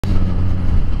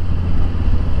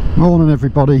Morning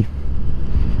everybody,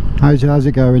 how's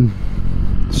it going?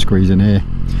 Squeezing here.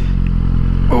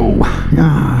 Oh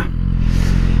yeah.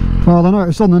 Well, I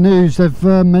noticed on the news they've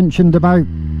mentioned about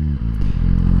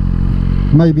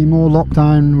maybe more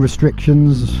lockdown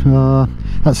restrictions.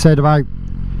 That said about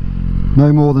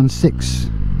no more than 6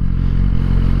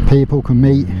 people can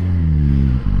meet.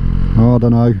 Oh, I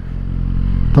don't know,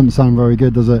 doesn't sound very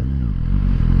good, does it?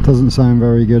 Doesn't sound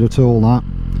very good at all, that.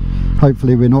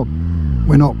 Hopefully we're not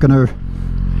going to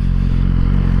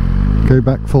go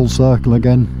back full circle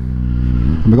again.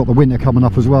 And we've got the winter coming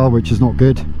up as well, which is not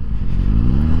good.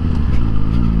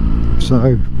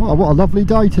 So what a lovely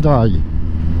day today.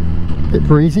 Bit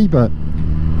breezy, but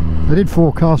they did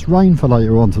forecast rain for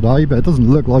later on today, but it doesn't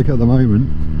look like it at the moment.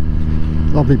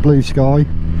 Lovely blue sky.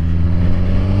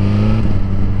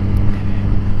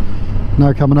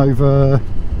 Now coming over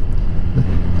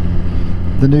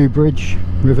the new bridge,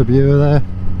 River Bure there.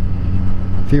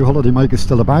 A few holiday makers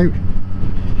still about,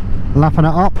 lapping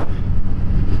it up.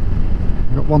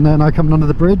 Got one there now coming under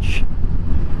the bridge.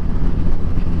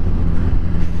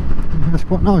 That's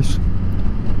quite nice.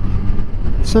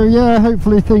 So yeah,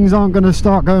 hopefully things aren't going to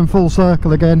start going full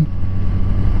circle again.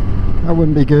 That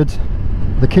wouldn't be good.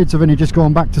 The kids have only just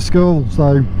gone back to school,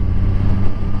 so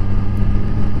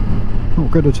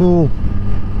not good at all.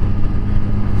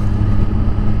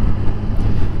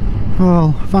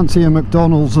 Well, fancy a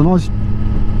McDonald's, a nice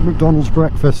McDonald's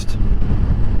breakfast.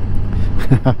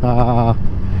 Not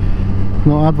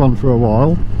had one for a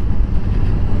while.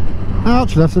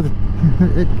 Actually, that's a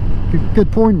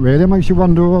good point really. It makes you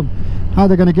wonder how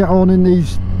they're going to get on in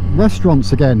these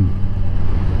restaurants again,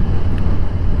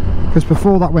 because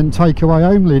before that went takeaway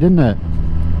only, didn't it?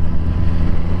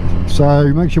 So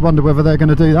it makes you wonder whether they're going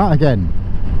to do that again,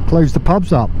 close the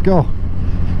pubs up. God,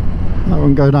 that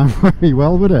wouldn't go down very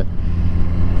well, would it?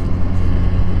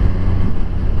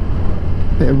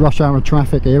 Bit of rush hour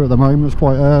traffic here at the moment. It's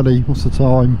quite early. What's the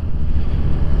time?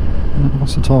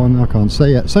 What's the time? I can't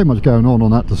see it. So much going on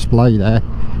that display there.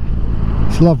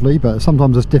 It's lovely, but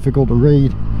sometimes it's difficult to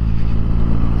read.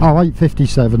 Oh,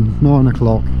 8:57, 9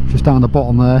 o'clock, just down the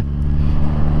bottom there.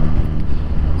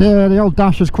 Yeah, the old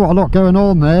dash has quite a lot going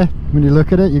on there. When you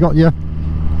look at it, you got your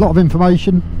lot of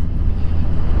information.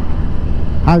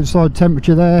 Outside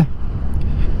temperature there,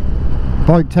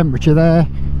 bike temperature there,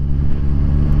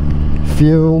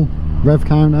 fuel, rev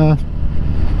counter.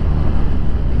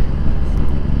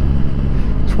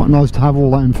 It's quite nice to have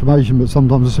all that information, but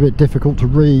sometimes it's a bit difficult to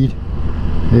read.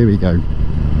 Here we go.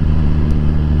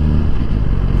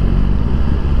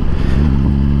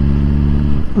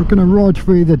 We're going to ride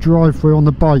through the drive-through on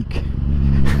the bike.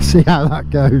 See how that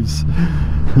goes.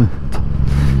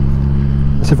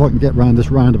 Let's see if I can get round this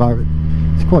roundabout.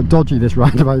 It's quite dodgy, this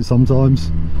roundabout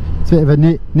sometimes. It's a bit of a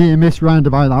near-miss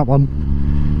roundabout, that one.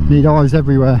 Need eyes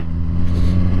everywhere.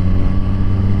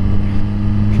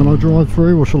 Shall I drive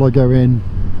through or shall I go in?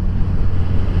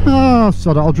 Ah,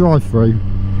 sod it, I'll drive through.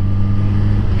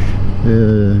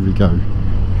 Here we go.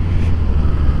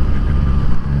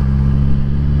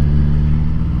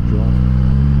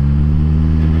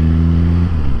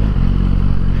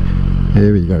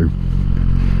 Here we go.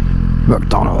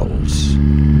 McDonald's.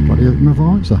 Bloody my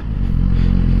visor.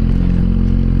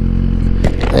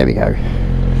 There we go.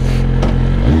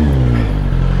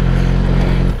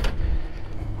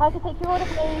 Hi, can I take your order,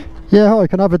 please? Yeah, hi.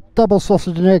 Can I have a double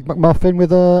sausage and egg McMuffin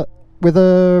with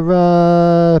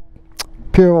a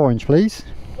pure orange, please?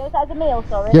 Yeah, was that as a meal,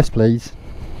 sorry? Yes, please.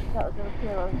 That was a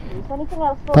pure orange, please. Anything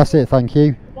else for That's it, thank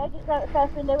you. Okay, just go to the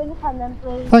first window in the pan then,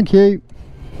 please. Thank you.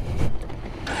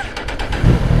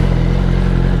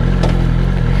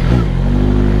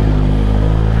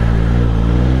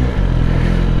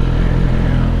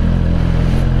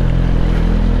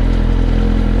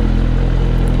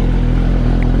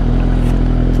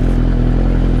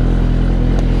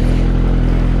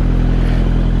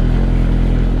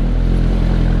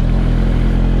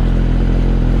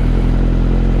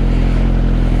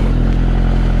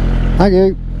 Thank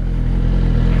you.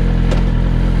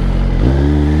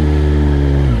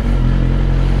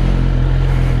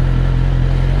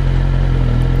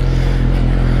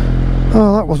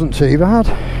 Oh, that wasn't too bad.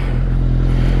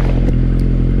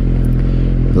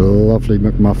 Lovely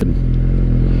McMuffin.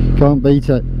 Can't beat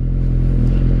it.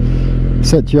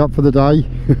 Set you up for the day.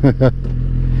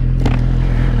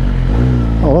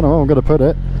 Oh, I don't know how I'm going to put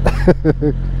it.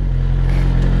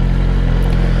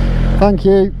 Thank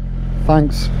you.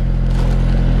 Thanks.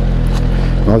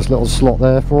 Nice little slot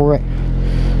there for it.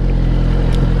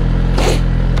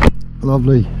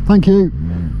 Lovely, thank you.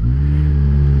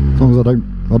 As long as I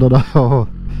don't know.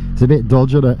 It's a bit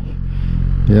dodgy, isn't it?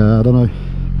 Yeah, I don't know.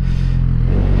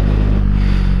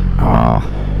 Ah.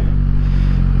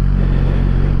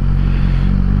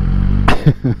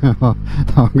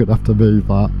 I'm going to have to move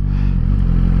that.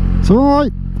 It's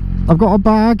alright, I've got a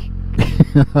bag.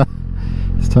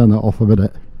 Let's turn that off a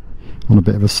minute. On a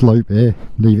bit of a slope here,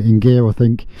 leave it in gear I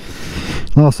think.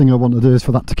 Last thing I want to do is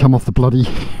for that to come off the bloody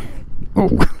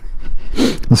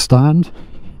the stand.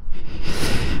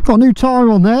 Got a new tyre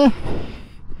on there,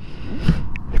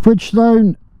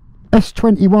 Bridgestone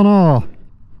S21R.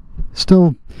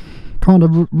 Still kind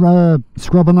of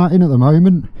scrubbing that in at the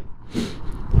moment.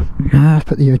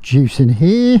 Put the juice in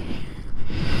here,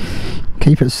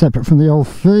 keep it separate from the old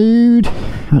food,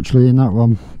 actually in that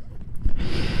one.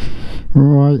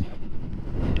 Right,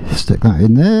 stick that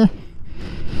in there.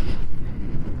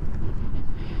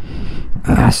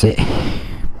 That's it.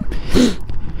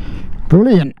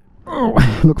 Brilliant.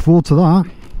 Oh, look forward to that.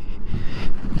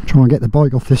 Try and get the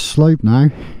bike off this slope now.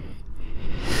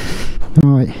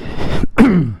 Right.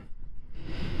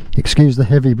 Excuse the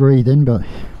heavy breathing, but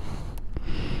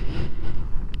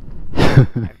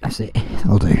that's it.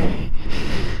 I'll do.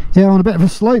 Yeah, on a bit of a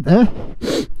slope there.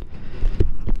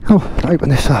 Oh, open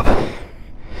this up.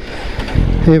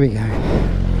 Here we go.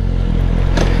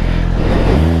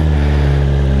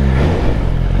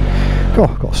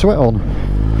 God, got sweat on.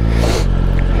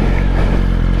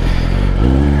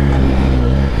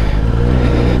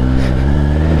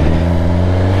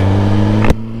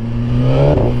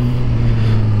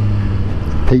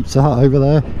 Pizza Hut over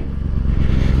there.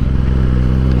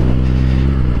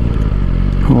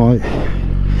 Right,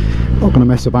 not going to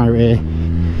mess about here.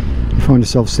 You find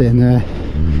yourself sitting there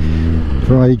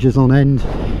for ages on end.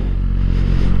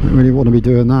 Don't really want to be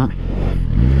doing that.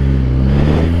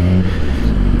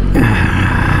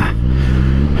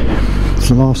 It's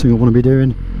the last thing I want to be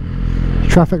doing.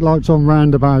 Traffic lights on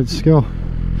roundabouts. Go.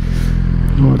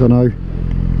 Oh, I don't know.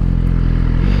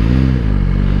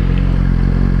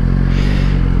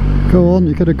 Go on,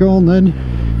 you could have gone then.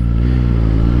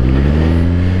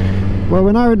 Well,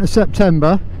 we're now into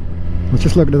September. I was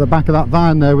just looking at the back of that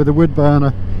van there with the wood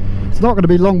burner. It's not going to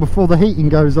be long before the heating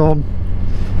goes on.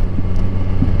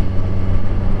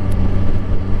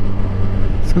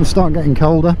 It's going to start getting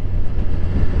colder.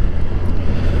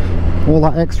 All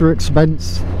that extra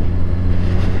expense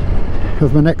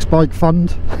of my next bike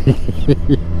fund.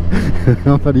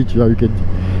 I'm only joking.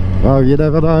 Well, you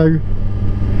never know.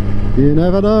 You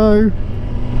never know.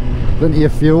 Plenty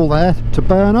of fuel there to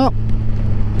burn up.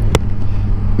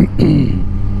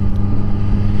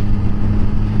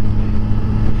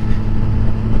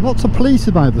 Lots of police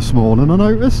about this morning, I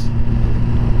notice. I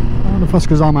don't know if that's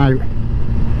because I'm out.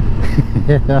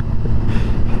 Yeah.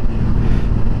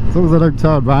 As long as I don't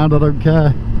turn round, I don't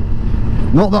care.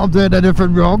 Not that I'm doing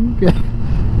anything wrong.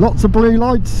 Lots of blue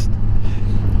lights.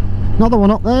 Another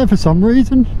one up there for some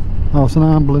reason. Oh, it's an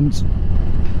ambulance.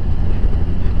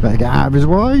 Better get out of his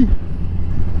way.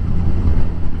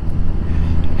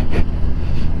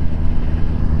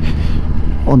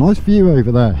 Oh, nice view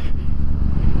over there.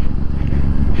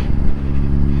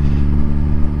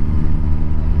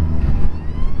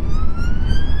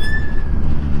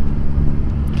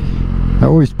 It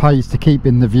always pays to keep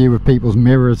in the view of people's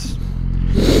mirrors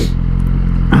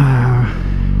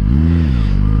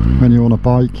when you're on a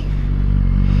bike.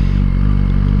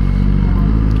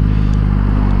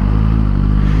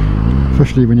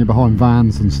 Especially when you're behind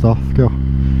vans and stuff. I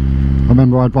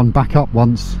remember I had one back up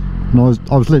once and I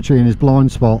was literally in his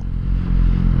blind spot.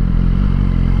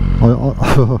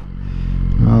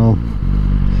 Well,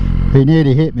 he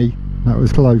nearly hit me. That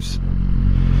was close.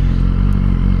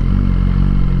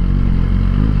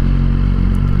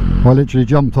 I literally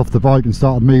jumped off the bike and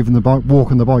started moving the bike,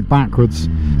 walking the bike backwards.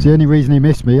 It's the only reason he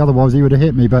missed me, otherwise he would have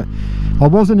hit me, but I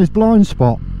was in his blind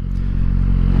spot.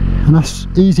 And that's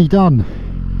easy done.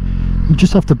 You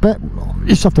just have to bear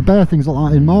things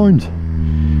like that in mind,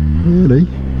 really.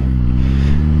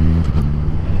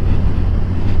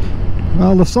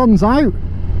 Well, the sun's out.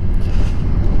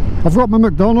 I've got my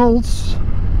McDonald's.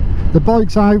 The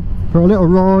bike's out for a little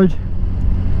ride.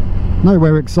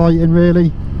 Nowhere exciting,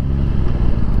 really.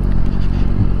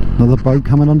 Another boat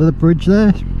coming under the bridge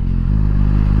there.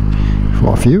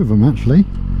 Quite a few of them, actually.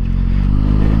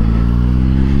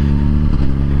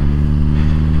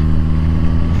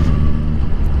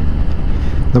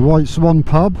 The White Swan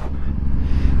pub.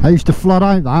 I used to flood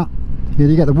out that.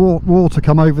 You get the water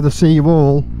come over the sea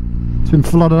wall. It's been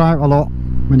flooded out a lot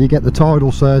when you get the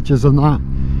tidal surges and that.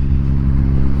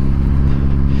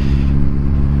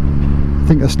 I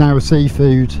think that's now a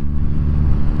seafood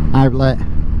outlet.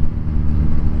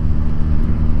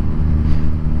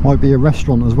 Might be a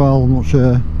restaurant as well, I'm not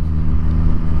sure.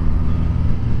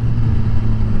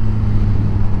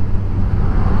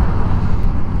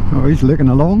 Oh, he's licking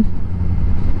along.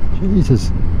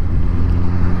 Jesus.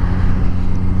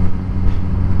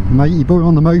 Matey boy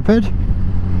on the moped.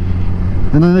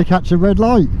 And then they catch a red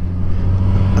light.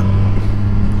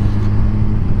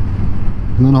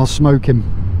 And then I'll smoke him.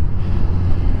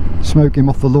 Smoke him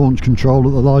off the launch control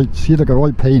at the lights. You'd look a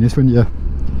right penis, wouldn't you?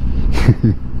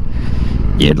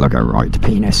 You'd look a right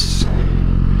penis.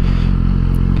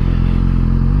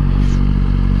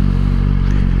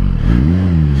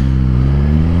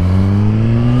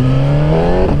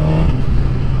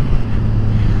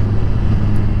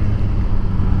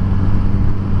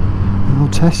 Little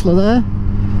Tesla there.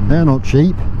 They're not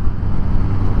cheap.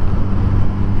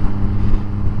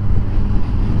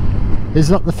 Is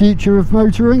that the future of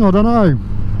motoring? I don't know.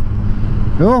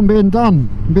 Oh, I'm being done.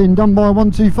 I'm being done by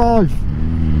 125.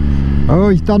 Oh,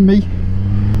 he's done me.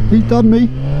 He's done me.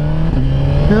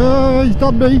 Oh, he's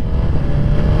done me.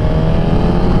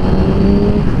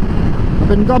 I've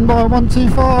been done by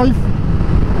 125.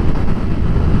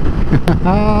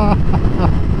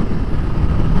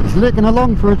 He's licking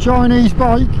along for a Chinese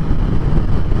bike.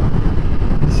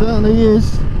 It certainly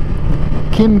is.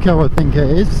 Kimco, I think it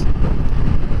is.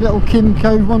 Little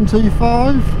Kimco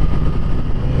 125.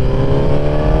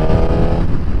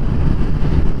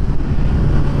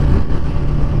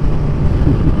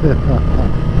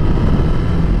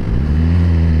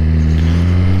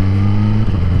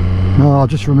 Oh, I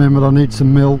just remembered I need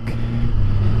some milk.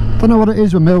 Don't know what it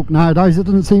is with milk nowadays. It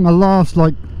doesn't seem to last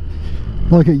like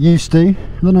it used to. I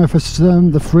don't know if it's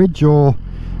the fridge or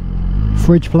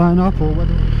fridge playing up or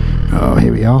whether. Oh,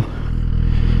 here we are.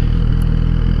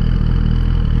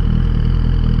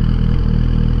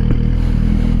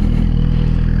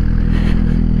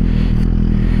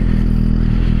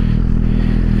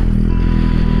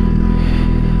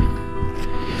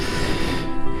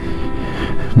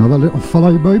 Another little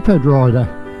fellow moped rider.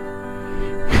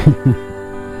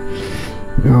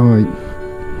 Right.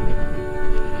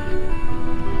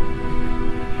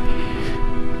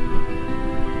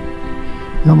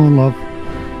 Come on, love.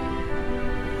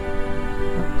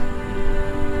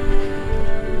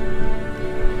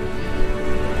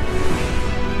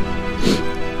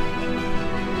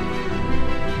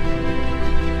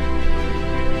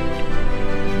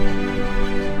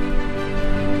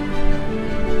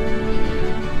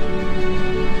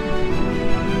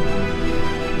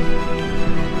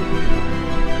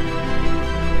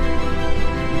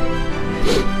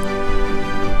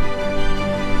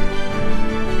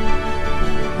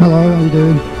 Hello, how you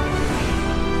doing?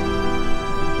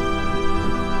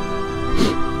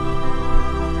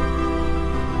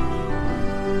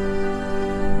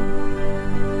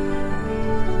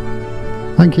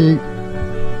 Thank you.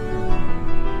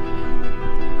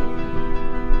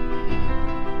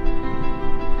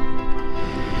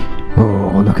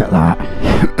 Oh, look at that.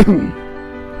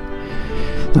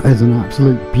 That is an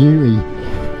absolute beauty.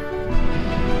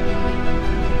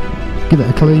 Give it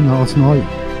a clean last night.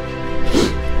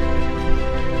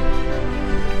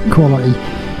 Quality.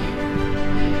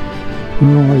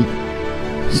 Right,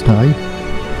 stay.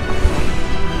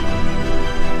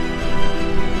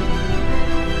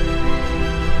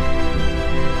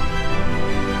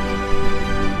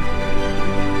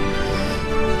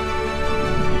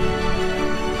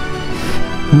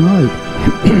 Right.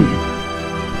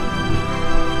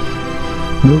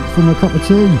 Milk from a cup of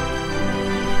tea.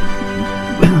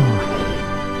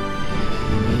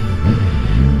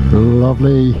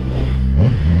 Lovely.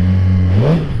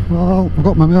 Well, I've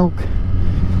got my milk,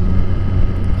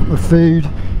 got my food.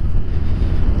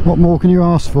 What more can you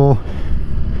ask for?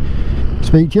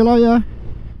 Speak to you later.